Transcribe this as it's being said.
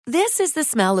This is the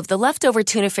smell of the leftover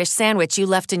tuna fish sandwich you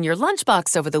left in your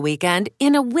lunchbox over the weekend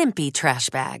in a wimpy trash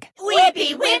bag.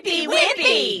 Wimpy, wimpy,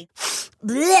 wimpy!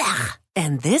 Blech!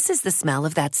 And this is the smell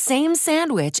of that same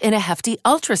sandwich in a hefty,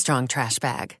 ultra-strong trash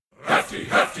bag. Hefty,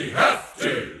 hefty,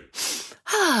 hefty!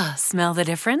 Ah, smell the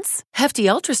difference? Hefty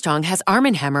Ultra Strong has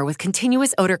Arm & Hammer with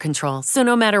continuous odor control, so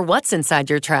no matter what's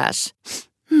inside your trash,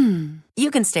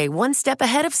 you can stay one step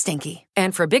ahead of stinky.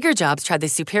 And for bigger jobs, try the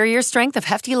superior strength of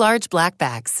Hefty Large Black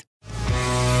Bags.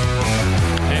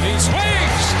 And he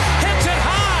swings, hits it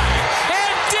high,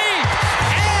 and deep,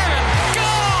 and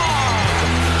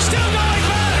gone! Still going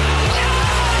back! No!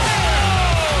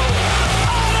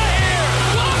 Out of here!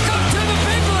 Welcome to the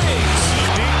big leagues!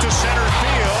 Deep to center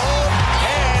field,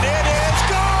 and it is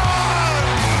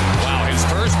gone! Wow, his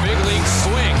first big league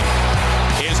swing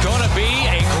is going to be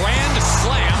a grand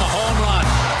slam home run.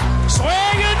 Swing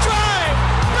and drive!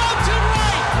 Belton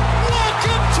right!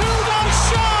 Welcome to the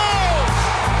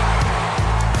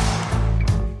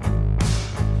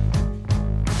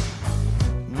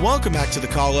show! Welcome back to The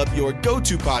Call Up, your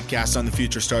go-to podcast on the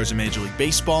future stars of Major League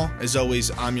Baseball. As always,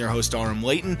 I'm your host, R.M.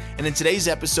 Layton, and in today's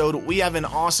episode, we have an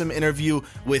awesome interview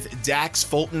with Dax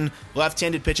Fulton,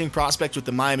 left-handed pitching prospect with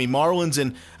the Miami Marlins,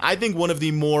 and I think one of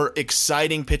the more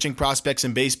exciting pitching prospects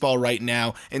in baseball right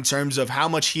now in terms of how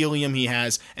much helium he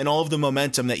has and all of the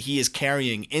momentum that he is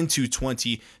carrying into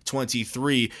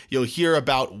 2023. You'll hear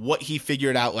about what he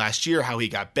figured out last year, how he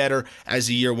got better as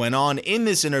the year went on in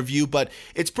this interview, but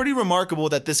it's pretty remarkable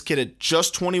that this kid at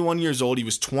just 21 years old, he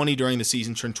was 20 during the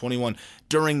season, turned 21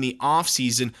 during the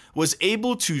offseason, was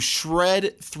able to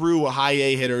shred through high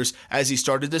A hitters as he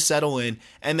started to settle in,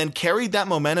 and then carried that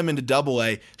momentum into Double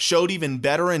A, showed even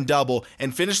better in Double,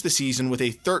 and finished the season with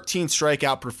a 13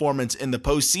 strikeout performance in the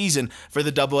postseason for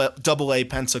the Double A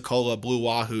Pensacola Blue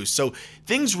Wahoos. So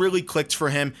things really clicked for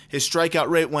him. His strikeout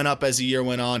rate went up as the year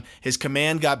went on. His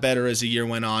command got better as the year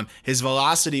went on. His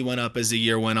velocity went up as the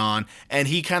year went on, and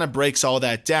he kind of breaks all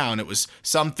that down. It was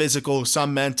some physical,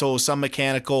 some mental, some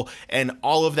mechanical, and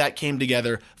all of that came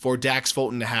together for Dax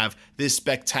Fulton to have this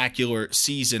spectacular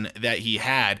season that he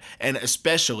had, and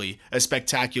especially a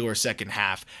spectacular second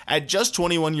half. At just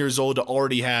 21 years old to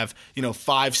already have,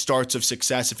 5 starts of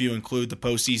success if you include the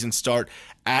postseason start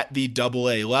at the Double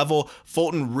A level,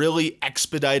 Fulton really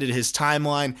expedited his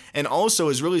timeline and also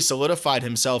has really solidified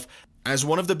himself as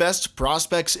one of the best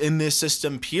prospects in this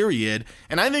system, period.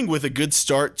 And I think with a good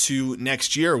start to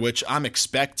next year, which I'm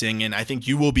expecting, and I think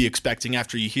you will be expecting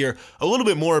after you hear a little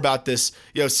bit more about this,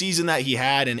 season that he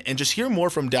had, and just hear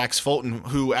more from Dax Fulton,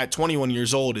 who at 21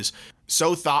 years old is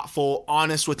so thoughtful,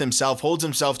 honest with himself, holds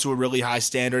himself to a really high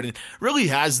standard, and really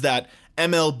has that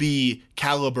MLB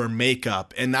caliber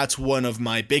makeup, and that's one of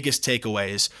my biggest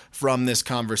takeaways from this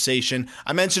conversation.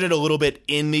 I mentioned it a little bit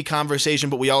in the conversation,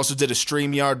 but we also did a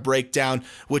StreamYard breakdown,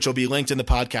 which will be linked in the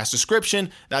podcast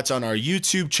description. That's on our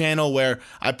YouTube channel, where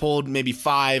I pulled maybe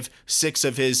 5-6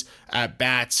 of his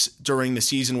at-bats during the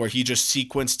season where he just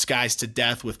sequenced guys to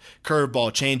death with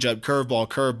curveball, changeup, curveball,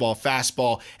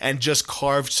 fastball, and just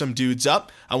carved some dudes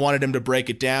up. I wanted him to break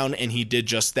it down, and he did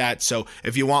just that. So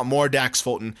if you want more Dax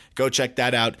Fulton, go check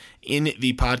that out in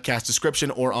the podcast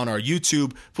description or on our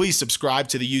YouTube. Please subscribe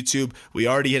to the YouTube. We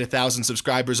already hit 1,000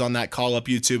 subscribers on that Call Up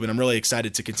YouTube, and I'm really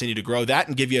excited to continue to grow that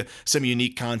and give you some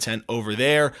unique content over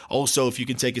there. Also, if you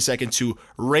can take a second to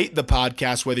rate the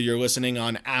podcast, whether you're listening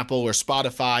on Apple or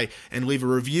Spotify, and leave a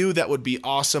review, that would be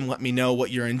awesome. Let me know what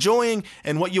you're enjoying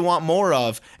and what you want more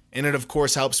of. And it, of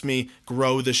course, helps me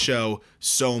grow the show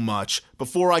so much.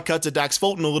 Before I cut to Dax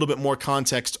Fulton, a little bit more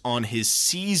context on his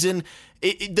season.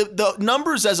 The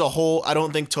numbers as a whole, I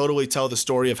don't think totally tell the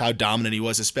story of how dominant he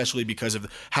was, especially because of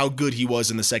how good he was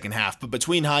in the second half. But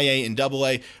between high A and double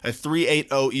A, a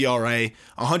 3.80 ERA,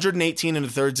 118 in the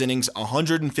third innings,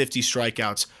 150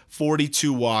 strikeouts,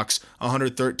 42 walks,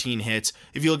 113 hits.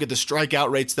 If you look at the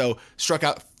strikeout rates, though, struck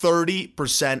out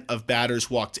 30% of batters,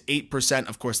 walked 8%.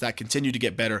 Of course, that continued to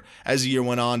get better as the year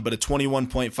went on, but a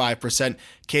 21.5%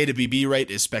 K to BB rate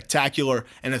is spectacular,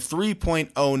 and a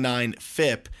 3.09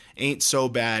 FIP ain't so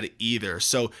bad either.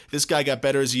 So this guy got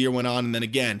better as the year went on, and then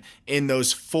again, in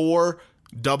those 4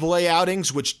 Double-A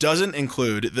outings, which doesn't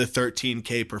include the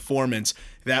 13K performance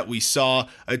that we saw,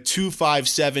 a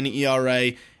 2.57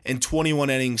 ERA in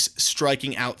 21 innings,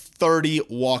 striking out 30,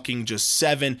 walking just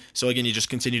 7. So again, you just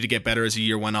continue to get better as the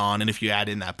year went on. And if you add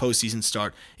in that postseason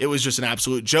start, it was just an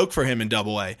absolute joke for him in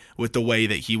Double-A with the way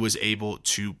that he was able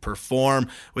to perform.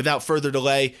 Without further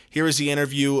delay, here is the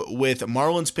interview with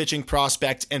Marlins pitching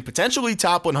prospect and potentially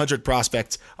top 100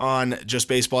 prospect on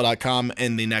justbaseball.com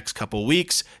in the next couple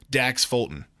weeks, Dax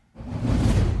Fulton.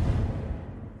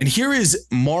 And here is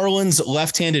Marlins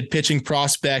left-handed pitching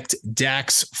prospect,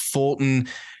 Dax Fulton.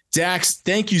 Dax,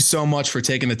 thank you so much for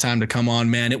taking the time to come on,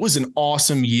 man. It was an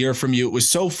awesome year from you. It was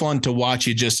so fun to watch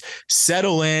you just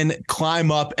settle in,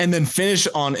 climb up, and then finish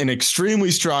on an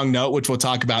extremely strong note, which we'll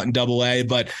talk about in AA.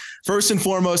 But first and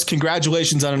foremost,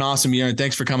 congratulations on an awesome year, and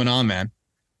thanks for coming on, man.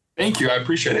 Thank you. I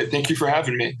appreciate it. Thank you for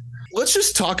having me. Let's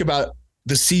just talk about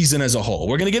the season as a whole.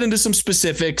 We're going to get into some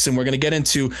specifics, and we're going to get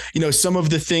into, some of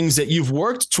the things that you've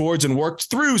worked towards and worked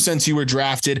through since you were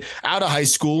drafted out of high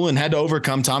school and had to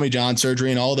overcome Tommy John surgery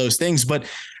and all those things. But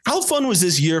how fun was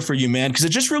this year for you, man? Because it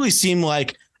just really seemed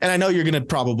like, and I know you're going to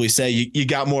probably say you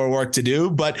got more work to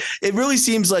do, but it really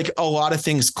seems like a lot of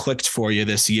things clicked for you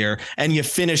this year, and you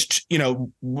finished,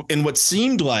 in what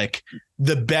seemed like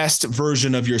the best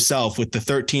version of yourself with the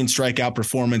 13 strikeout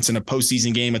performance in a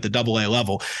postseason game at the AA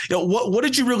level. What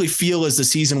did you really feel as the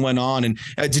season went on? And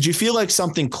did you feel like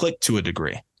something clicked to a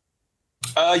degree?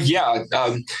 Yeah.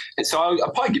 So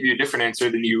I'll probably give you a different answer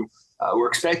than you were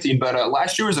expecting, but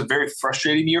last year was a very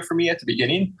frustrating year for me at the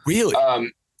beginning. Really?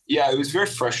 Yeah, it was very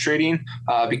frustrating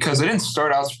because I didn't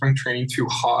start out spring training too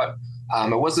hot. I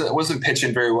wasn't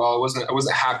pitching very well. I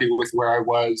wasn't happy with where I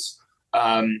was.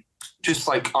 Just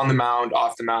like on the mound,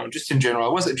 off the mound, just in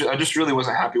general. I just really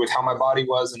wasn't happy with how my body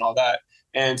was and all that.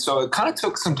 And so it kind of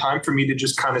took some time for me to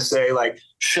just kind of say, like,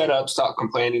 shut up, stop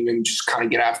complaining, and just kind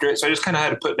of get after it. So I just kind of had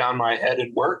to put down my head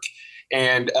and work.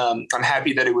 And I'm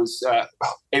happy that it was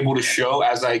able to show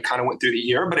as I kind of went through the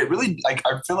year. But it really, like,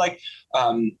 I feel like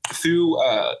through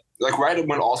like right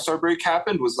when All-Star break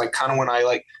happened was like kind of when I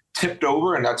like tipped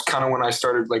over, and that's kind of when I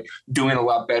started like doing a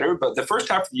lot better. But the first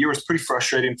half of the year was pretty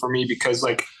frustrating for me because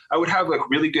like I would have like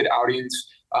really good outings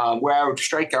where I would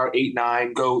strike out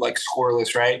 8-9, go like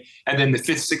scoreless, right? And then the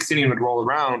 5th, 6th inning would roll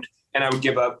around and I would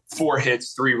give up 4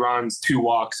 hits, 3 runs, 2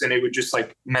 walks, and it would just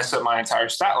like mess up my entire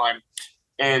stat line.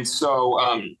 And so,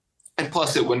 and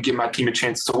plus it wouldn't give my team a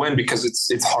chance to win because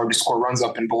it's hard to score runs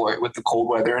up in Beloit with the cold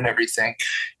weather and everything.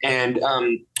 And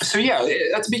so, yeah,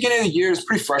 at the beginning of the year, it's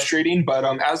pretty frustrating. But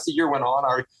as the year went on,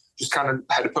 I just kind of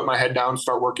had to put my head down,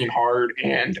 start working hard.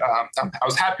 And I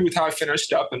was happy with how I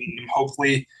finished up. And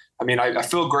hopefully, I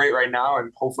feel great right now.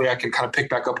 And hopefully I can kind of pick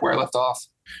back up where I left off.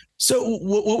 So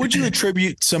what would you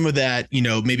attribute some of that,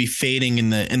 maybe fading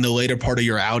in the later part of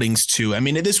your outings to? I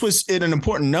mean, this was an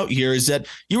important note here is that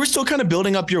you were still kind of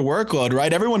building up your workload,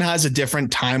 right? Everyone has a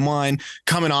different timeline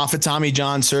coming off of Tommy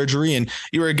John surgery. And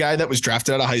you were a guy that was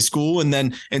drafted out of high school. And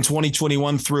then in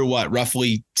 2021 through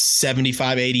roughly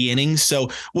 75, 80 innings.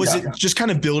 So was it just kind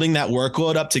of building that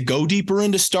workload up to go deeper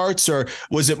into starts, or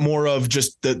was it more of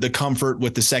just the comfort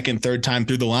with the second, third time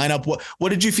through the lineup? What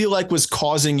did you feel like was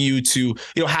causing you to,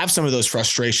 have some of those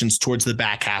frustrations towards the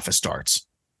back half of starts?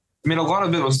 I mean, a lot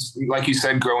of it was, like you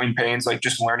said, growing pains, like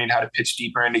just learning how to pitch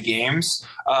deeper into games.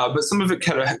 But some of it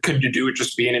could do with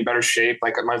just being in better shape.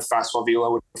 Like my fastball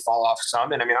velo would fall off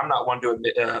some. And I'm not one to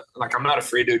admit, I'm not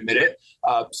afraid to admit it.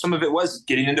 Some of it was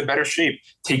getting into better shape,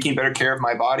 taking better care of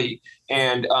my body.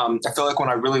 And I feel like when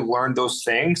I really learned those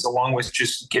things, along with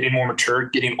just getting more mature,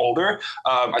 getting older,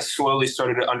 I slowly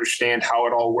started to understand how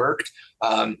it all worked.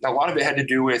 A lot of it had to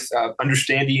do with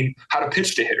understanding how to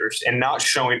pitch to hitters and not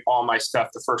showing all my stuff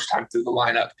the first time through the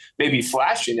lineup, maybe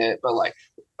flashing it, but like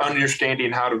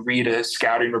understanding how to read a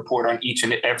scouting report on each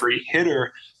and every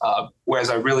hitter. Whereas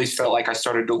I really felt like I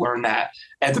started to learn that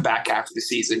at the back half of the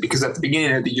season, because at the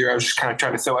beginning of the year, I was just kind of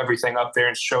trying to throw everything up there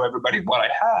and show everybody what I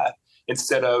had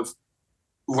instead of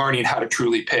learning how to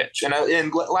truly pitch.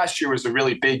 And last year was a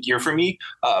really big year for me.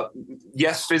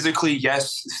 Yes, physically,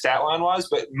 yes, stat line wise,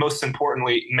 but most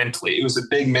importantly, mentally. It was a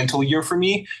big mental year for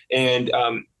me. And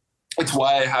it's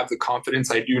why I have the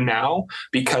confidence I do now,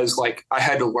 because like I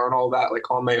had to learn all that like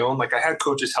on my own. Like I had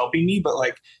coaches helping me, but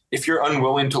like if you're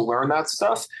unwilling to learn that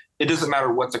stuff, it doesn't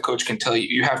matter what the coach can tell you.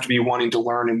 You have to be wanting to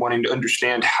learn and wanting to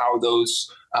understand how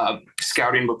those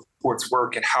scouting reports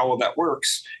work and how all that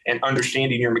works, and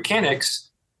understanding your mechanics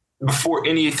before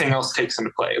anything else takes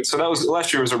into play. And so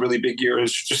last year was a really big year,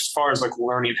 just as far as like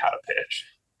learning how to pitch.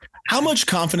 How much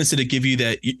confidence did it give you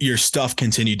that your stuff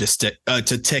continued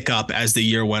to tick up as the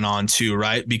year went on too,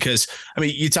 right? Because,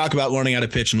 you talk about learning how to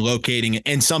pitch and locating,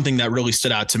 and something that really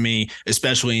stood out to me,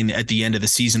 especially at the end of the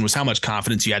season, was how much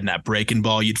confidence you had in that breaking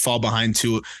ball. You'd fall behind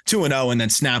 2-0 and then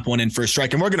snap one in for a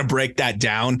strike. And we're going to break that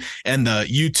down in the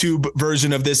YouTube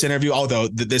version of this interview, although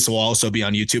this will also be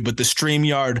on YouTube. But the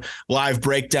StreamYard live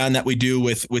breakdown that we do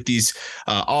with these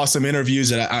awesome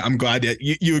interviews, and I'm glad that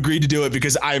you agreed to do it,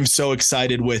 because I am so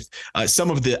excited with some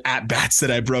of the at-bats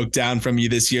that I broke down from you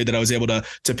this year that I was able to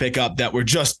pick up that were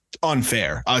just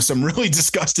unfair. Some really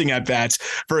disgusting at-bats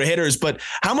for hitters. But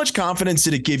how much confidence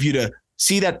did it give you to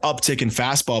see that uptick in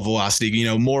fastball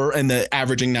velocity, more in the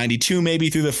averaging 92 maybe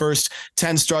through the first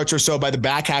 10 starts or so. By the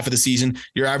back half of the season,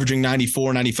 you're averaging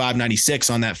 94, 95,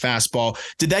 96 on that fastball.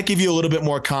 Did that give you a little bit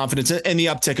more confidence in the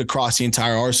uptick across the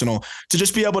entire arsenal to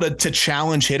just be able to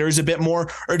challenge hitters a bit more?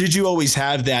 Or did you always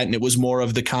have that and it was more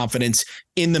of the confidence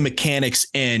in the mechanics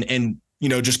and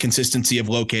just consistency of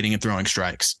locating and throwing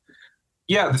strikes?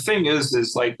 Yeah, the thing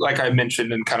is like I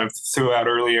mentioned and kind of threw out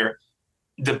earlier,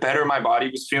 the better my body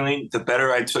was feeling, the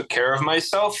better I took care of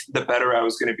myself, the better I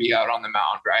was going to be out on the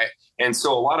mound, right? And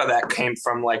so a lot of that came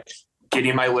from like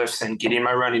getting my lifts in, getting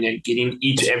my running in, getting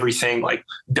everything like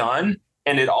done.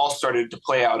 And it all started to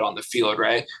play out on the field,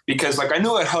 right? Because like I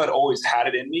knew I had always had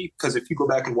it in me, because if you go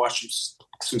back and watch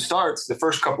some starts, the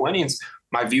first couple innings,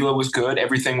 my velo was good.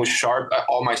 Everything was sharp.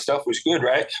 All my stuff was good,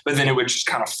 right? But then it would just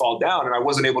kind of fall down and I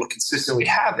wasn't able to consistently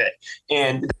have it.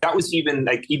 And that was even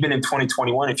in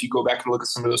 2021, if you go back and look at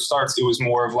some of those starts, it was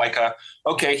more of like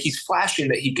okay, he's flashing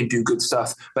that he can do good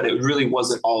stuff, but it really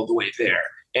wasn't all the way there.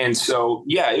 And so,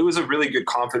 yeah, it was a really good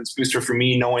confidence booster for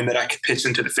me, knowing that I could pitch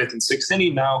into the 5th and 6th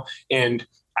inning now and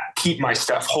keep my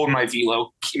stuff, hold my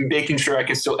velo, keep making sure I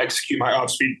can still execute my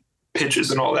off-speed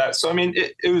pitches and all that. So, I mean,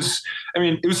 it was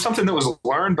something that was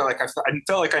learned, but like I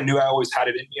felt like I knew I always had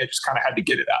it in me. I just kind of had to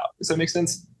get it out. Does that make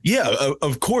sense? Yeah,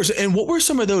 of course. And what were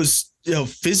some of those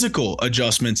physical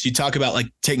adjustments? You talk about like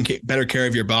taking better care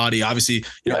of your body, obviously,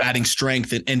 adding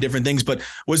strength and different things, but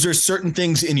was there certain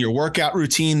things in your workout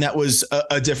routine that was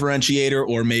a differentiator,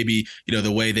 or maybe,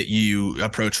 the way that you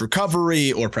approach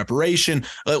recovery or preparation?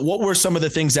 What were some of the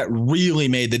things that really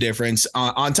made the difference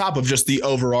on top of just the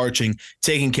overarching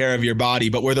taking care of your body?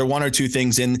 But were there one or two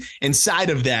things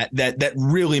inside of that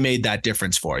really made that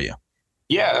difference for you?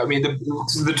 Yeah. I mean,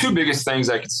 the two biggest things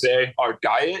I could say are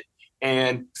diet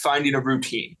and finding a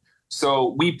routine.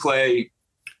 So we play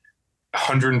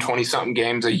 120 something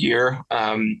games a year,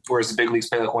 whereas the big leagues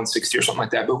play like 160 or something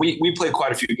like that. But we play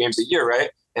quite a few games a year, right?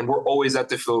 And we're always at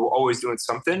the field. We're always doing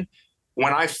something.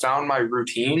 When I found my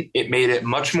routine, it made it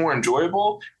much more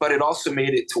enjoyable, but it also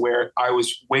made it to where I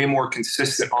was way more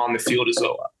consistent on the field as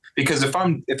well. Because if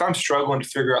I'm struggling to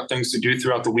figure out things to do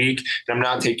throughout the week, and I'm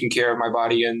not taking care of my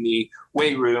body in the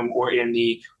weight room or in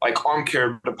the like arm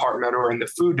care department or in the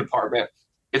food department,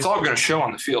 it's all going to show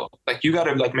on the field. Like you got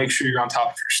to like make sure you're on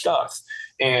top of your stuff.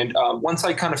 And once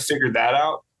I kind of figured that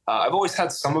out, I've always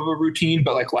had some of a routine,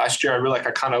 but like last year, I really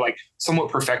I kind of like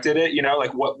somewhat perfected it,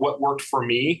 like what worked for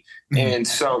me. Mm-hmm. And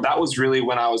so that was really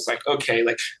when I was like, okay,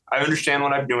 like I understand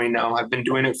what I'm doing now. I've been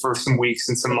doing it for some weeks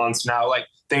and some months now. Like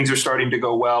things are starting to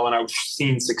go well and I've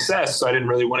seen success. So I didn't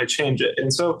really want to change it.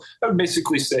 And so I would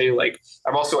basically say like,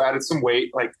 I've also added some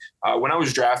weight. Like when I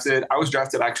was drafted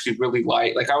actually really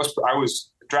light. Like I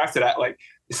was drafted at like,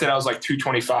 they said I was like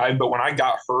 225, but when I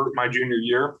got hurt my junior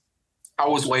year, I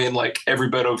was weighing like every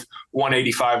bit of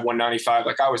 185, 195.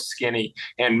 Like I was skinny.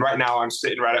 And right now I'm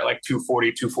sitting right at like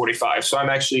 240, 245. So I'm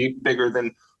actually bigger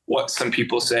than what some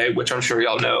people say, which I'm sure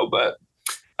y'all know, but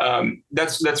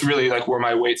that's really like where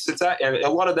my weight sits at. And a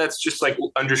lot of that's just like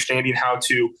understanding how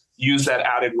to use that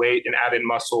added weight and added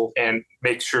muscle and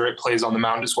make sure it plays on the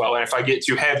mound as well. And if I get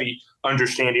too heavy,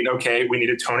 understanding, okay, we need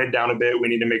to tone it down a bit. We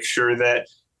need to make sure that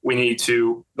we need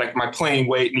to, like, my playing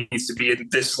weight needs to be at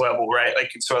this level, right? Like,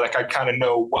 and so like I kind of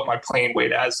know what my playing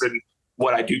weight is and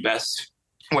what I do best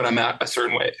when I'm at a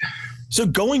certain weight. So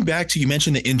going back to, you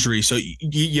mentioned the injury. So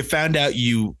you found out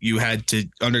you had to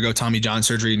undergo Tommy John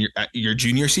surgery in your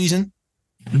junior season.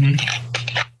 Mm-hmm.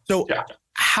 So yeah.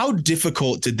 How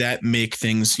difficult did that make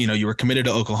things? You were committed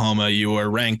to Oklahoma. You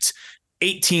were ranked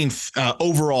 18th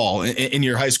overall in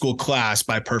your high school class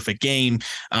by perfect game.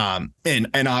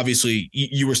 And obviously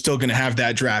you were still going to have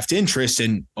that draft interest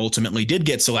and ultimately did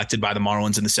get selected by the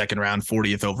Marlins in the second round,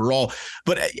 40th overall.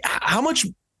 But how much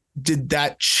did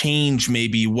that change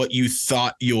maybe what you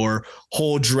thought your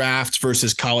whole draft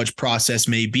versus college process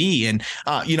may be? And,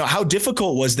 how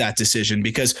difficult was that decision?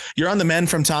 Because you're on the mend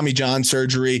from Tommy John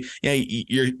surgery.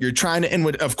 You're trying to,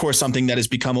 and of course, something that has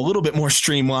become a little bit more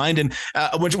streamlined and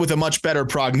with a much better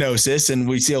prognosis. And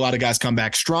we see a lot of guys come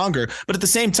back stronger, but at the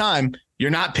same time, you're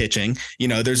not pitching,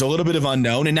 there's a little bit of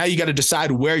unknown. And now you got to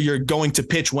decide where you're going to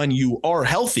pitch when you are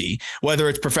healthy, whether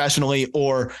it's professionally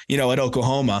or, at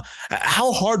Oklahoma.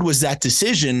 How hard was that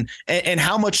decision? And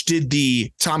how much did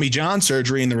the Tommy John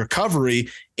surgery and the recovery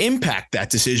impact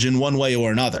that decision one way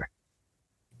or another?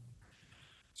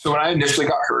 So when I initially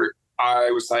got hurt, I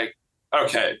was like,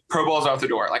 okay, pro ball's out the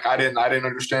door. Like I didn't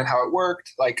understand how it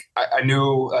worked. Like I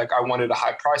knew like I wanted a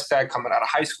high price tag coming out of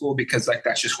high school because like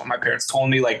that's just what my parents told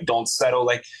me. Like don't settle.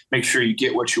 Like make sure you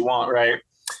get what you want, right?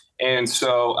 And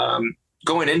so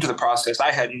going into the process,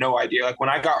 I had no idea. Like when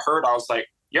I got hurt, I was like,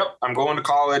 yep, I'm going to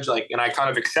college. Like, and I kind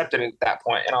of accepted it at that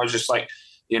point. And I was just like,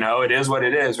 it is what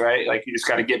it is, right? Like, you just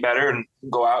got to get better and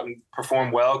go out and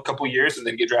perform well a couple of years and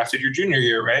then get drafted your junior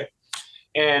year, right?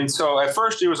 And so at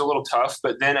first it was a little tough,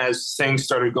 but then as things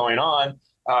started going on,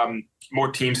 more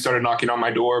teams started knocking on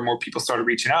my door, more people started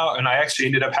reaching out, and I actually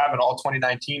ended up having all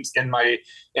 29 teams in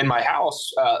my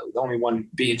house. The only one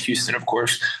being Houston, of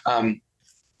course.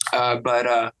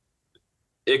 But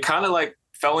it kind of like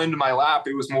fell into my lap.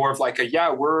 It was more of like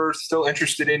we're still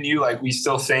interested in you. Like, we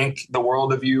still think the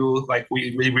world of you. Like,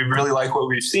 we really like what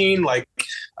we've seen. Like,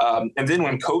 and then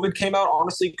when COVID came out,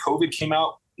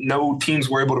 no teams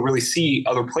were able to really see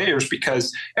other players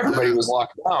because everybody was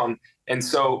locked down. And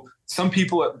so some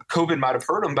people at COVID might have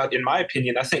hurt them, but in my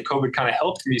opinion, I think COVID kind of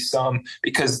helped me some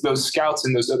because those scouts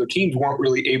and those other teams weren't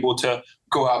really able to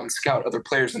go out and scout other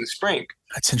players in the spring.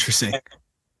 That's interesting.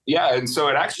 And so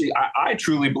it actually, I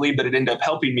truly believe that it ended up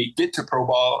helping me get to pro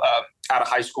ball out of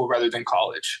high school rather than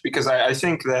college, because I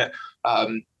think that,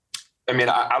 I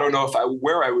don't know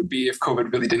where I would be if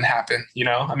COVID really didn't happen.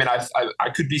 I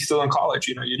could be still in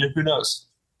college, who knows?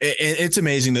 It's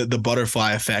amazing the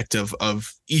butterfly effect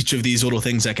of each of these little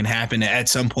things that can happen at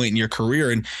some point in your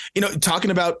career. And,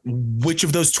 talking about which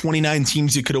of those 29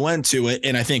 teams you could have went to.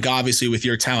 And I think obviously with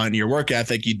your talent and your work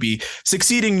ethic, you'd be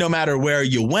succeeding no matter where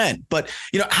you went. But,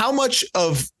 how much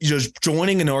of just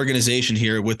joining an organization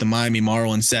here with the Miami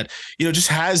Marlins that, just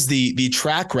has the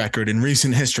track record in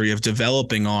recent history of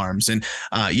developing arms. And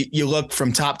you look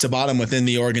from top to bottom within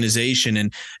the organization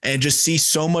and just see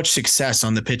so much success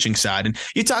on the pitching side. And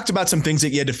you talked about some things that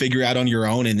you had to figure out on your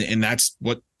own, and that's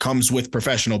what comes with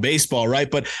professional baseball,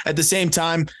 right? But at the same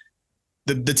time,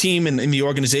 the team and the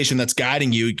organization that's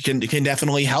guiding you can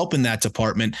definitely help in that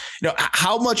department.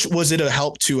 How much was it a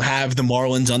help to have the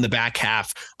Marlins on the back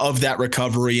half of that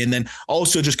recovery, and then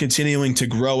also just continuing to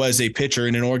grow as a pitcher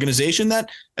in an organization that,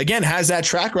 again, has that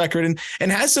track record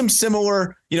and has some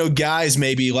similar, guys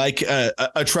maybe like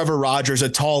a Trevor Rogers, a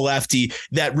tall lefty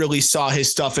that really saw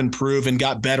his stuff improve and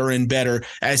got better and better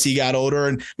as he got older,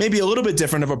 and maybe a little bit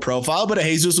different of a profile, but a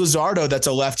Jesus Luzardo that's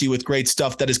a lefty with great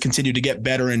stuff that has continued to get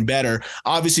better and better.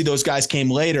 Obviously, those guys came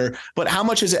later, but how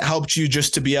much has it helped you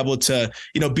just to be able to,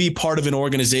 be part of an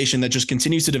organization that just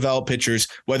continues to develop pitchers,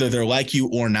 whether they're like you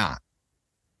or not?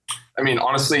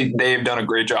 Honestly, they've done a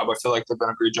great job. I feel like they've done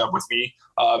a great job with me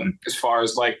as far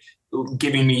as like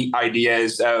giving me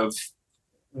ideas of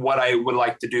what I would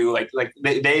like to do. Like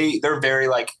they're very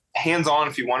like hands-on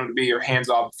if you want them to be, or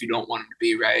hands-off if you don't want them to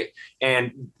be, right?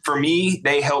 And for me,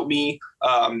 they help me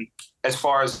as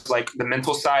far as like the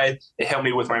mental side. They help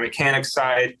me with my mechanics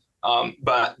side.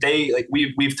 But they like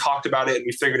we've talked about it and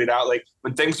we figured it out. Like,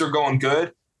 when things are going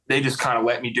good, they just kind of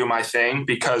let me do my thing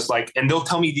because and they'll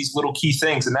tell me these little key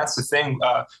things. And that's the thing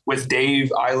with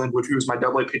Dave Island, who was my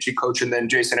AA pitching coach, and then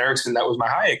Jason Erickson, that was my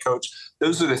high A coach.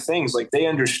 Those are the things, like, they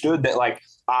understood that like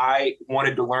I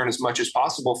wanted to learn as much as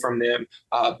possible from them.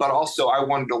 But also I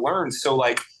wanted to learn so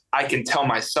like I can tell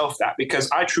myself that, because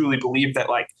I truly believe that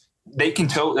like they can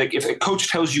tell, like if a coach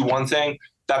tells you one thing,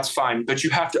 that's fine, but you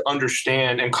have to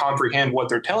understand and comprehend what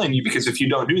they're telling you, because if you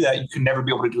don't do that, you can never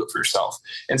be able to do it for yourself.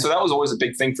 And so that was always a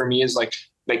big thing for me, is like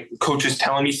coaches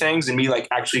telling me things and me like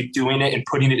actually doing it and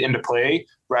putting it into play,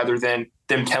 rather than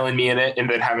them telling me in it and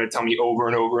then having to tell me over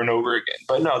and over and over again.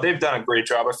 But no, they've done a great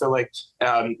job. I feel like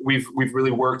we've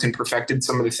really worked and perfected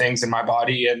some of the things in my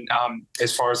body. And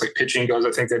as far as like pitching goes,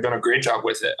 I think they've done a great job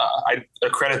with it. I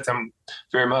credit them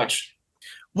very much.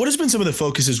 What has been some of the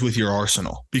focuses with your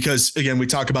arsenal? Because again, we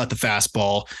talk about the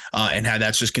fastball and how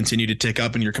that's just continued to tick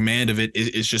up, and your command of it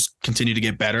is just continue to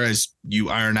get better as you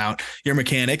iron out your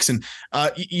mechanics. And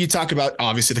you talk about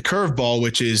obviously the curveball,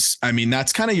 which is,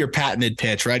 that's kind of your patented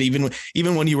pitch, right? Even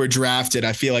when you were drafted,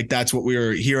 I feel like that's what we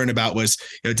were hearing about was,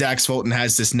 Dax Fulton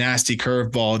has this nasty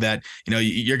curveball that,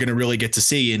 you're going to really get to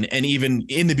see. And even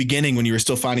in the beginning, when you were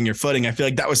still finding your footing, I feel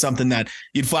like that was something that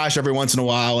you'd flash every once in a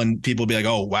while and people would be like,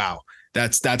 oh, wow.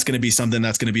 That's going to be something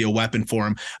that's going to be a weapon for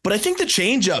him. But I think the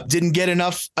changeup didn't get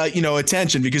enough,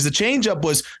 attention, because the changeup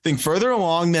was, I think, further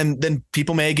along than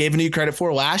people may have given you credit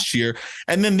for last year.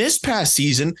 And then this past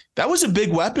season, that was a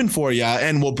big weapon for you.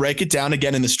 And we'll break it down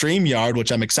again in the StreamYard,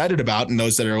 which I'm excited about. And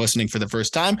those that are listening for the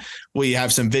first time, we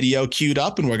have some video queued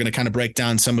up, and we're going to kind of break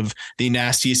down some of the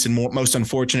nastiest and most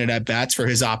unfortunate at bats for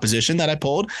his opposition that I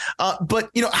pulled. But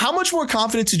how much more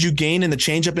confidence did you gain in the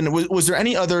changeup? And was there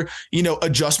any other,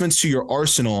 adjustments to your your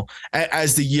arsenal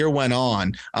as the year went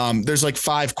on? There's like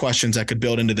 5 questions I could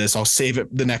build into this. I'll save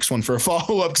the next one for a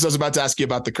follow-up because I was about to ask you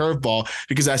about the curveball,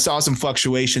 because I saw some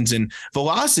fluctuations in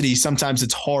velocity. Sometimes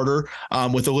it's harder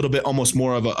with a little bit almost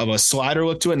more of a slider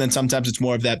look to it, and then sometimes it's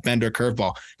more of that bender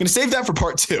curveball. I'm going to save that for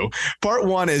part 2. Part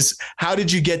 1 is, how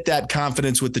did you get that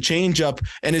confidence with the changeup?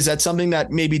 And is that something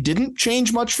that maybe didn't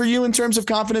change much for you in terms of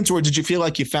confidence, or did you feel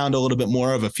like you found a little bit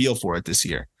more of a feel for it this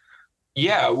year?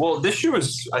 Yeah, well, this year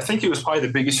I think it was probably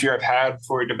the biggest year I've had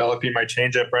for developing my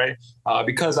changeup, right?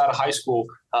 Because out of high school,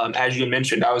 as you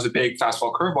mentioned, I was a big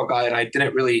fastball curveball guy, and I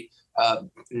didn't really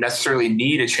necessarily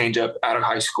need a changeup out of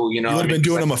high school. You would have been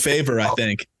doing them a favor, I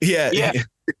think. Yeah.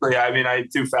 I mean, I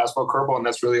do fastball, curveball, and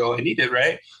that's really all I needed,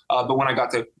 right? But when I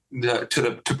got to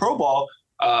pro ball,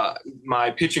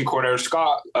 my pitching coordinator,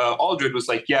 Scott Aldred, was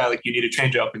like, yeah, like, you need a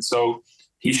changeup. And so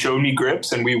he showed me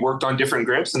grips, and we worked on different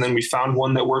grips, and then we found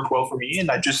one that worked well for me.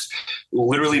 And I just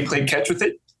literally played catch with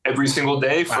it every single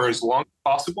day for as long as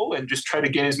possible, and just try to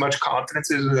gain as much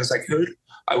confidence as I could.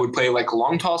 I would play like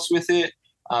long toss with it.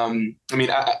 I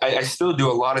mean, I still do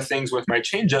a lot of things with my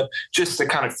changeup just to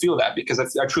kind of feel that, because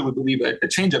I truly believe that a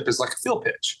changeup is like a feel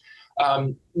pitch.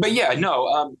 But yeah,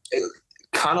 no,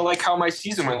 kind of like how my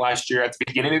season went last year. At the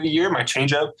beginning of the year, my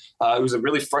changeup, it was a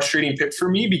really frustrating pitch for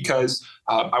me, because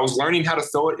I was learning how to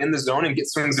throw it in the zone and get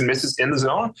swings and misses in the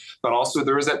zone. But also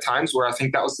there was at times where I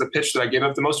think that was the pitch that I gave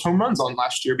up the most home runs on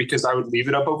last year, because I would leave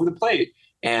it up over the plate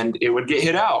and it would get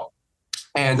hit out.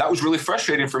 And that was really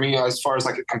frustrating for me as far as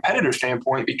like a competitor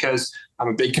standpoint, because I'm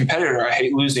a big competitor. I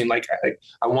hate losing. Like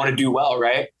I want to do well,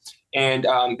 right? And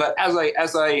but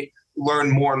as I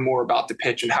learned more and more about the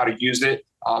pitch and how to use it,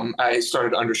 I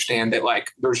started to understand that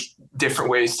like there's different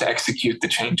ways to execute the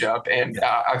changeup, and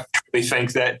I really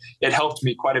think that it helped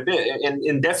me quite a bit.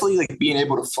 And definitely like being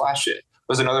able to flash it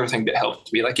was another thing that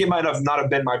helped me. Like it might have not have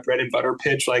been my bread and butter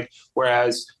pitch, like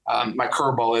whereas my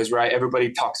curveball is, right.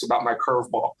 Everybody talks about my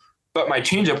curveball. But my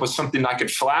changeup was something I could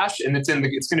flash, and it's going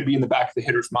to be in the back of the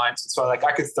hitter's minds. So like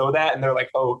I could throw that, and they're like,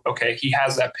 "Oh, okay, he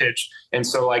has that pitch," and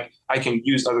so like I can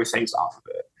use other things off of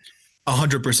it.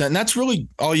 100%. And that's really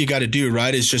all you got to do,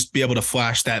 right? Is just be able to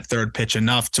flash that third pitch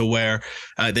enough to where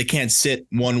they can't sit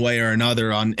one way or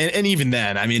another on. And even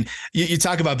then, I mean, you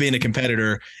talk about being a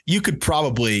competitor, you could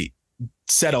probably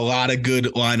set a lot of good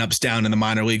lineups down in the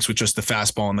minor leagues with just the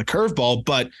fastball and the curveball,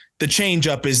 but the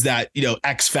changeup is that,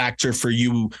 X factor for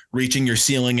you reaching your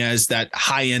ceiling as that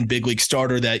high end big league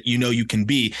starter that you can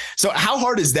be. So how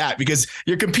hard is that? Because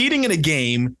you're competing in a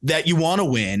game that you want to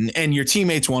win and your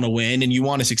teammates want to win and you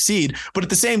want to succeed, but at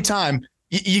the same time,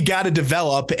 you got to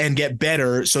develop and get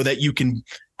better so that you can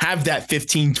have that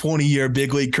 15, 20 year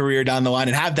big league career down the line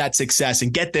and have that success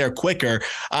and get there quicker.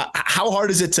 How hard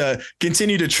is it to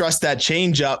continue to trust that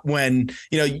changeup when,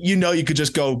 you could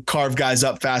just go carve guys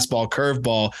up, fastball,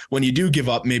 curveball, when you do give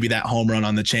up maybe that home run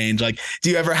on the change? Like,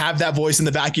 do you ever have that voice in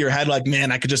the back of your head? Like,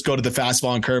 man, I could just go to the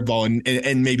fastball and curveball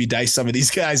and maybe dice some of these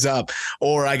guys up,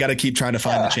 or I got to keep trying to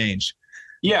find the change.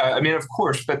 Yeah. I mean, of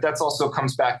course, but that's also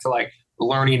comes back to like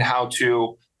learning how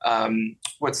to,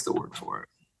 what's the word for it?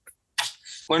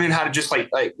 Learning how to just like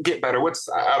get better.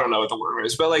 I don't know what the word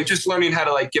is, but like just learning how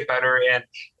to like get better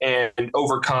and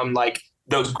overcome like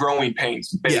those growing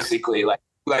pains, basically. Yeah.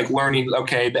 Like learning,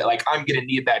 okay, that like I'm going to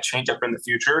need that changeup in the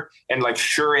future. And like,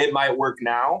 sure, it might work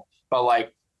now, but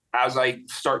like, as I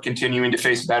start continuing to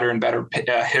face better and better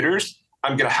hitters,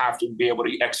 I'm going to have to be able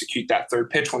to execute that third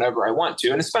pitch whenever I want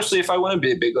to. And especially if I want to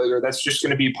be a big leaguer, that's just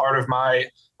going to be part of my,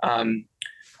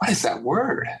 what is that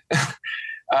word?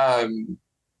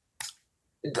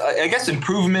 I guess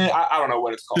improvement. I don't know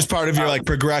what it's called. Just part of your like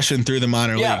progression through the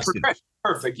minor leagues. Yeah, progression.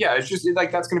 Perfect. Yeah, it's just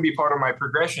like that's going to be part of my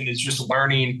progression is just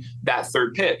learning that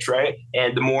third pitch, right?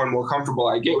 And the more and more comfortable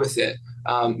I get with it.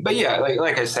 But yeah,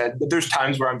 like I said, there's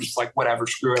times where I'm just like, whatever,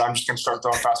 screw it. I'm just going to start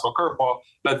throwing fastball, curveball.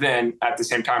 But then at the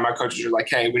same time, my coaches are like,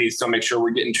 hey, we need to still make sure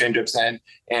we're getting changeups in.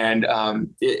 And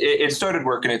it started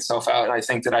working itself out. And I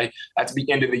think that at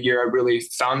the end of the year, I really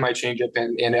found my changeup,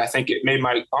 and I think it made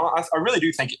I really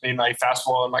do think it made my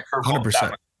fastball and my curveball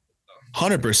 100%.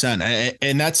 100%.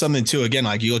 And that's something too, again,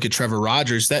 like you look at Trevor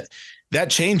Rogers, that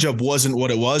changeup wasn't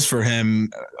what it was for him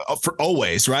for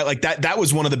always, right? Like that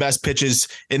was one of the best pitches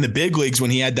in the big leagues when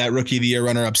he had that rookie of the year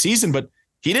runner-up season, but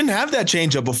he didn't have that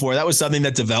changeup before. That was something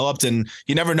that developed, and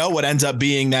you never know what ends up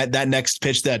being that next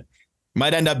pitch that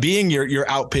might end up being your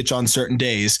out pitch on certain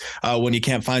days when you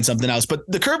can't find something else. But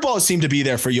the curveball seemed to be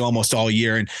there for you almost all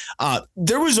year. And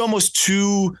there was almost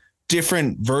two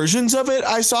different versions of it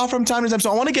I saw from time to time.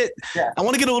 So I want to get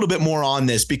a little bit more on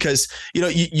this, because,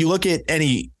 you look at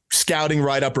any scouting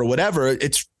write-up or whatever,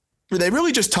 it's they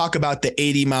really just talk about the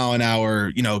 80 mile an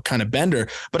hour, kind of bender.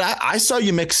 But I saw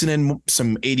you mixing in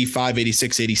some 85,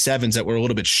 86, 87s that were a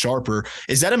little bit sharper.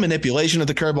 Is that a manipulation of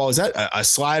the curveball? Is that a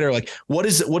slider? Like what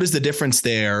is the difference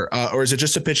there? Or is it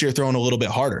just a pitch you're throwing a little bit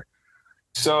harder?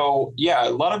 So yeah, a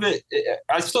lot of it,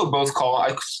 I still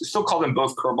call them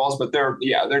both curveballs, but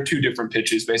they're two different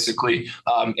pitches basically.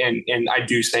 And I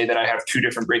do say that I have two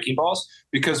different breaking balls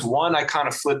because one, I kind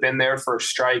of flip in there for a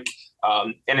strike.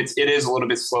 And it is a little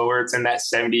bit slower. It's in that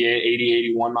 78, 80,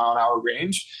 81 mile an hour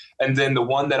range. And then the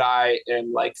one that I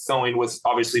am like throwing with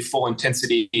obviously full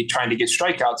intensity, trying to get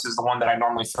strikeouts is the one that I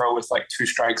normally throw with like 2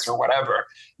 strikes or whatever.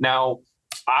 Now,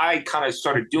 I kind of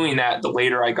started doing that the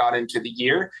later I got into the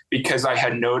year because I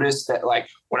had noticed that like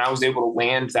when I was able to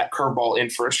land that curveball in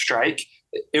for a strike,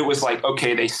 it was like,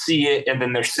 okay, they see it and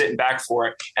then they're sitting back for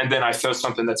it. And then I throw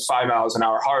something that's 5 miles an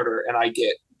hour harder and I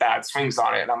get bad swings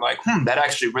on it. And I'm like, that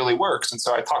actually really works. And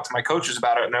so I talked to my coaches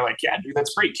about it and they're like, yeah, dude,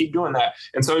 that's great. Keep doing that.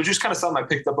 And so it was just kind of something I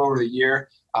picked up over the year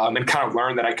and kind of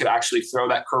learned that I could actually throw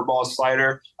that curveball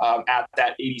slider at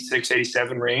that 86,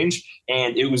 87 range.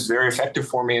 And it was very effective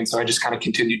for me. And so I just kind of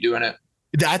continued doing it.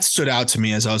 That stood out to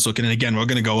me as I was looking. And again, we're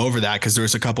going to go over that because there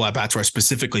was a couple at bats where I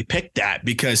specifically picked that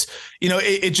because,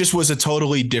 it just was a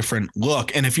totally different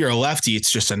look. And if you're a lefty, it's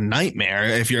just a nightmare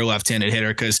if you're a left-handed hitter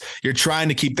because you're trying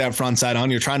to keep that front side on,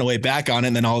 you're trying to lay back on it,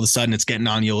 and then all of a sudden it's getting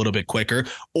on you a little bit quicker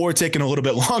or taking a little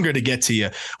bit longer to get to you.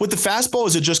 With the fastball,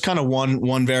 is it just kind of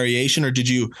one variation, or did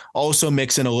you also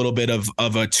mix in a little bit of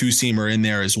a two-seamer in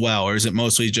there as well? Or is it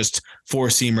mostly just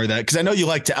four-seamer that, because I know you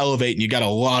like to elevate and you got a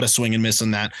lot of swing and miss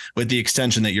on that with the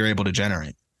extension that you're able to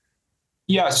generate?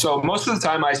 Yeah, so most of the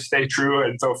time I stay true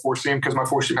and throw four seam because my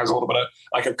four seam has a little bit of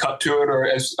like a cut to it, or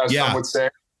as some would say.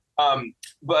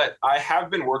 But I have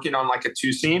been working on like a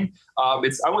two seam. I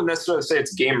wouldn't necessarily say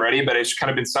it's game ready, but it's kind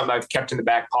of been something I've kept in the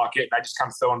back pocket. And I just kind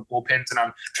of throw in bullpens and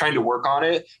I'm trying to work on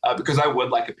it because I would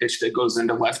like a pitch that goes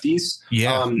into lefties.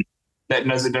 That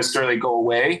doesn't necessarily go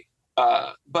away.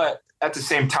 But at the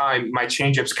same time, my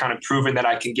changeup's kind of proven that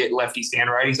I can get lefties and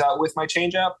righties out with my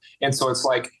changeup. And so it's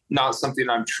like not something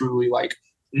I'm truly like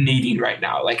needing right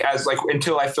now. Like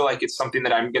until I feel like it's something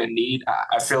that I'm going to need,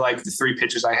 I feel like the 3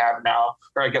 pitches I have now,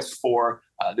 or I guess 4,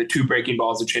 the 2 breaking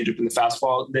balls, the changeup and the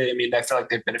fastball, I feel like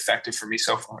they've been effective for me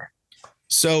so far.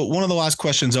 So one of the last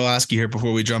questions I'll ask you here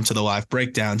before we jump to the live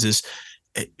breakdowns is,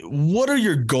 what are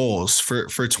your goals for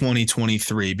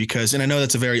 2023? Because, and I know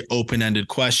that's a very open-ended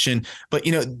question, but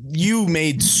you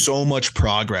made so much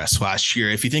progress last year.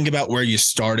 If you think about where you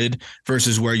started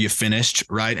versus where you finished,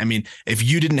 right? I mean, if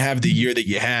you didn't have the year that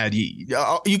you had,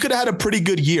 you could have had a pretty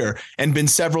good year and been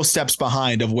several steps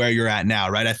behind of where you're at now,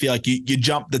 right? I feel like you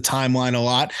jumped the timeline a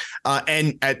lot.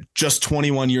 And at just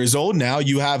 21 years old now,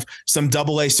 you have some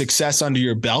AA success under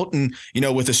your belt, and,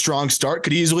 with a strong start,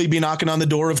 could easily be knocking on the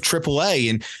door of AAA.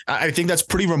 And I think that's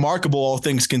pretty remarkable, all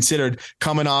things considered,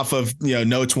 coming off of,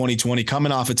 no 2020,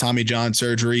 coming off of Tommy John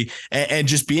surgery and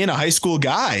just being a high school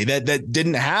guy that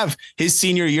didn't have his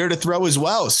senior year to throw as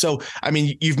well. So, I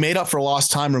mean, you've made up for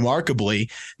lost time remarkably.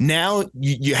 Now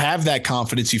you have that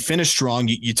confidence. You finish strong.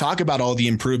 You talk about all the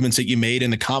improvements that you made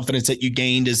and the confidence that you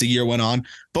gained as the year went on,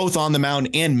 both on the mound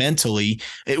and mentally.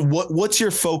 What's your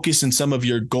focus and some of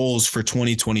your goals for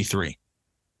 2023?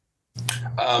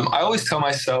 I always tell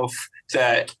myself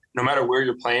that no matter where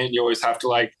you're playing, you always have to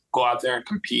like go out there and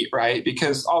compete, right?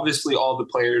 Because obviously all the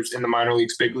players in the minor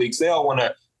leagues, big leagues, they all want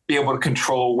to be able to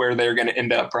control where they're going to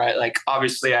end up, right? Like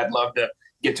obviously I'd love to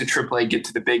get to AAA, get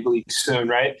to the big leagues soon,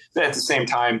 right? But at the same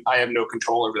time, I have no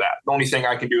control over that. The only thing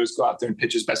I can do is go out there and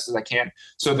pitch as best as I can.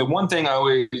 So the one thing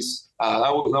my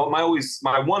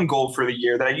one goal for the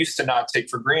year that I used to not take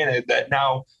for granted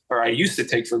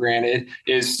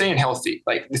is staying healthy.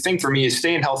 Like the thing for me is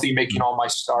staying healthy, making all my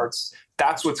starts.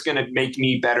 That's what's going to make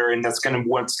me better. And that's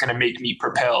what's going to make me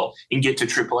propel and get to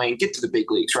AAA and get to the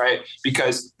big leagues, right?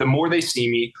 Because the more they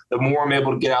see me, the more I'm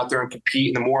able to get out there and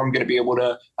compete, and the more I'm going to be able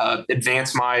to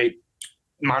advance my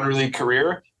minor league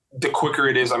career, the quicker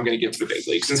it is I'm going to get to the big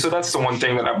leagues. And so that's the one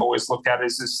thing that I've always looked at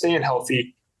is staying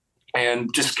healthy and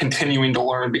just continuing to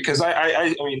learn. Because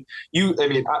I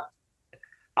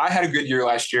had a good year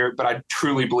last year, but I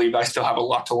truly believe I still have a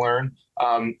lot to learn.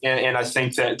 And I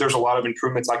think that there's a lot of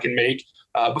improvements I can make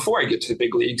before I get to the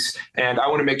big leagues. And I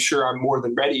want to make sure I'm more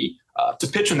than ready to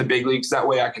pitch in the big leagues. That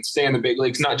way I can stay in the big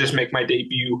leagues, not just make my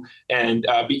debut and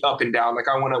be up and down. Like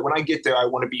when I get there, I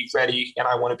want to be ready and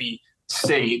I want to be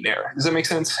staying there. Does that make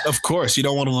sense? Of course. You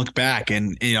don't want to look back.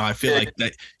 And, I feel like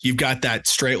that you've got that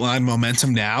straight line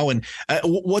momentum now. And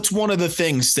what's one of the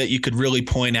things that you could really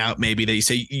point out, maybe that you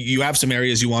say you have some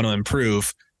areas you want to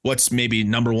improve? What's maybe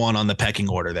number one on the pecking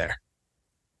order there?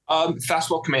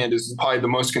 Fastball command is probably the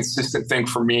most consistent thing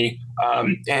for me.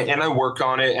 And I work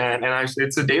on it, and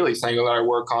it's a daily thing that I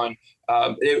work on.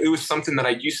 It was something that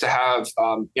I used to have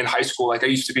in high school. Like I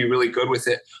used to be really good with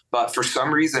it, but for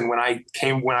some reason, when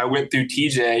I went through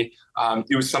TJ,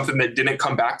 it was something that didn't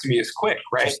come back to me as quick.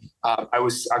 Right. I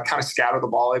kind of scattered the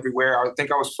ball everywhere. I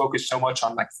think I was focused so much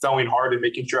on like throwing hard and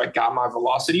making sure I got my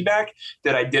velocity back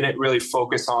that I didn't really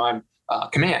focus on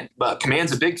command. But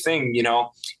command's a big thing,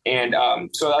 and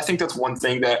so I think that's one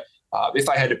thing that if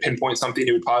I had to pinpoint something,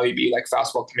 it would probably be like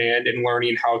fastball command and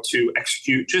learning how to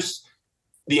execute just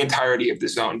the entirety of the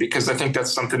zone, because I think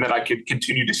that's something that I could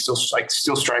continue to steal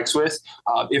strikes with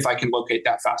if I can locate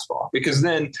that fastball. Because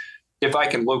then if I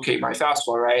can locate my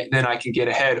fastball, right, then I can get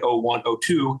ahead 0-1,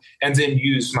 0-2, and then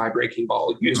use my breaking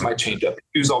ball, use my changeup,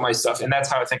 use all my stuff. And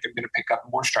that's how I think I'm going to pick up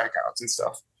more strikeouts and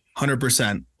stuff.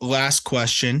 100%. Last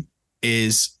question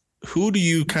is, who do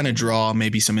you kind of draw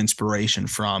maybe some inspiration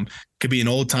from? Could be an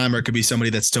old timer, it could be somebody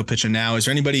that's still pitching now. Is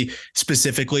there anybody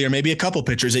specifically, or maybe a couple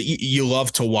pitchers that you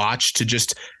love to watch, to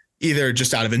just either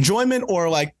just out of enjoyment or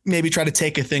like maybe try to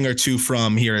take a thing or two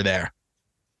from here or there?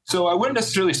 So I wouldn't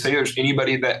necessarily say there's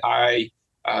anybody that I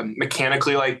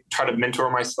mechanically like try to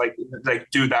mentor myself, like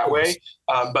do that way.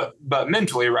 But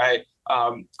mentally, right?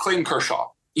 Clayton Kershaw.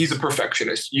 He's a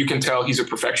perfectionist. You can tell he's a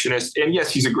perfectionist. And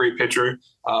yes, he's a great pitcher,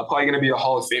 probably going to be a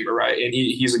Hall of Famer, right? And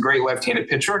he's a great left-handed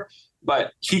pitcher,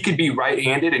 but he could be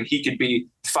right-handed and he could be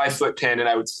 5'10", and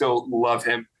I would still love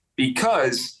him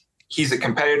because he's a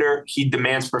competitor. He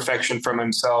demands perfection from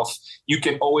himself. You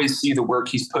can always see the work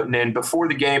he's putting in before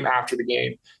the game, after the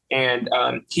game. And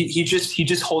he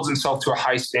just holds himself to a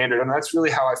high standard. And that's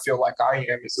really how I feel like I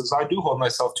am, is I do hold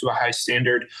myself to a high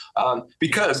standard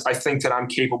because I think that I'm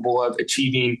capable of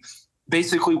achieving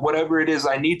basically whatever it is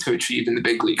I need to achieve in the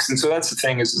big leagues. And so that's the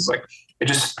thing is like,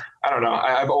 I don't know.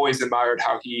 I've always admired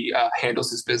how he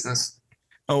handles his business.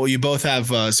 Oh, well, you both have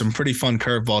some pretty fun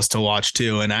curveballs to watch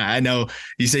too. And I know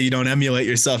you say you don't emulate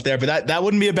yourself there, but that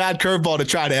wouldn't be a bad curveball to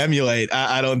try to emulate,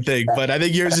 I don't think. But I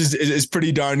think yours is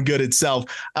pretty darn good itself.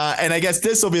 And I guess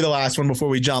this will be the last one before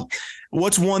we jump.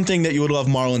 What's one thing that you would love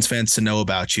Marlins fans to know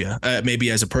about you,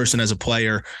 maybe as a person, as a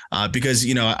player? Because,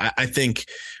 I think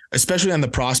 – especially on the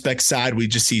prospect side, we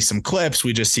just see some clips.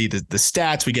 We just see the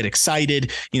stats. We get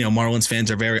excited. Marlins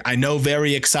fans are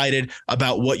very excited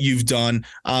about what you've done.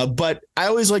 But I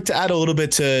always like to add a little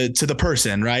bit to the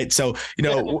person, right? So,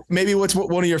 maybe what's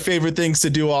one of your favorite things to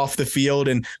do off the field,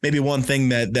 and maybe one thing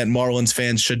that Marlins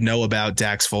fans should know about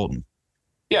Dax Fulton.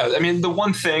 Yeah, I mean, the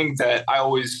one thing that I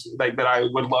always that I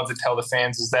would love to tell the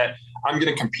fans is that I'm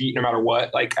going to compete no matter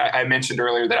what. Like I mentioned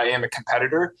earlier that I am a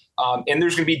competitor, and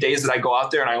there's going to be days that I go out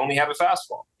there and I only have a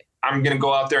fastball. I'm going to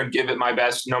go out there and give it my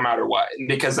best no matter what,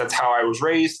 because that's how I was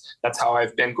raised. That's how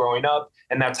I've been growing up.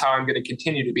 And that's how I'm going to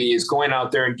continue to be, is going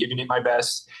out there and giving it my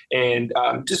best, and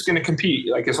just going to compete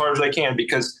like as hard as I can,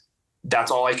 because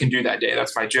that's all I can do that day.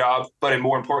 That's my job. But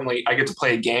more importantly, I get to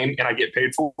play a game and I get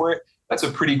paid for it. That's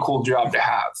a pretty cool job to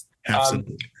have.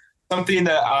 Absolutely. Something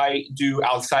that I do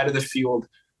outside of the field,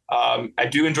 I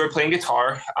do enjoy playing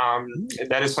guitar.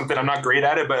 That is something I'm not great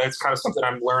at it, but it's kind of something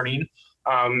I'm learning.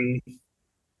 I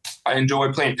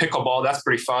enjoy playing pickleball. That's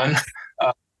pretty fun.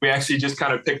 We actually just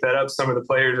kind of picked that up. Some of the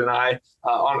players and I,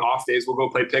 on off days, we'll go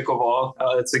play pickleball.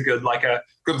 It's a good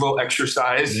little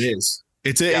exercise. It is.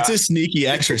 It's a sneaky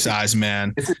exercise,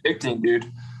 man. It's addicting, dude.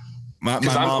 My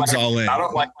mom's all in. I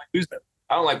don't like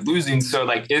losing. So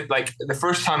the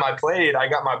first time I played, I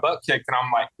got my butt kicked, and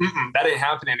I'm like, that ain't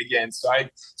happening again. So I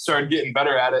started getting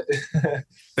better at it.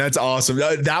 That's awesome.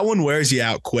 That one wears you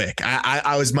out quick.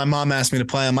 My mom asked me to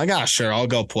play. I'm like, sure, I'll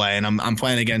go play. And I'm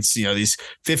playing against, these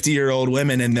 50-year-old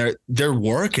women, and they're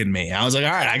working me. I was like,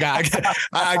 all right,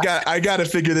 I got to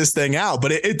figure this thing out.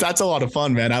 But that's a lot of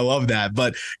fun, man. I love that.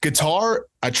 But guitar,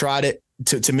 I tried it.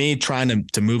 To me, trying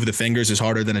to move the fingers is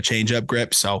harder than a changeup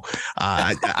grip. So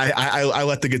I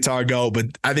let the guitar go, but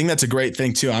I think that's a great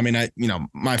thing too. I mean,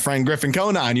 my friend Griffin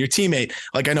Conan, your teammate,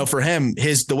 like I know for him,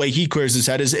 the way he clears his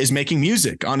head is making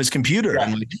music on his computer. Yeah.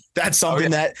 And that's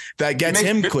something that gets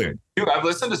him cleared. Dude, I've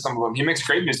listened to some of them. He makes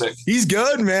great music. He's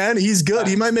good, man. He's good.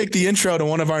 He might make the intro to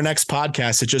one of our next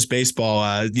podcasts at Just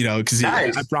Baseball, because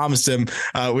nice. I promised him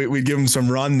we'd give him some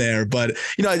run there. But,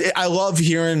 I love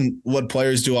hearing what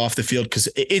players do off the field, because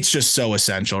it's just so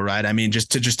essential, right? I mean,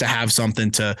 just to have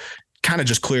something to kind of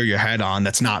just clear your head on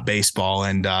that's not baseball.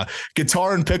 And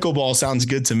guitar and pickleball sounds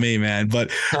good to me, man.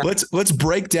 But let's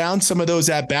break down some of those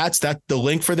at bats. That the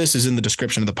link for this is in the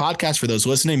description of the podcast for those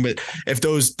listening. But if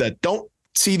those that don't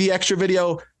see the extra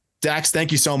video, Dax,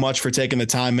 thank you so much for taking the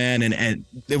time, man. And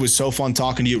it was so fun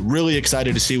talking to you. Really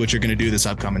excited to see what you're going to do this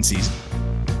upcoming season.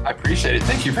 I appreciate it.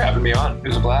 Thank you for having me on. It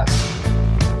was a blast.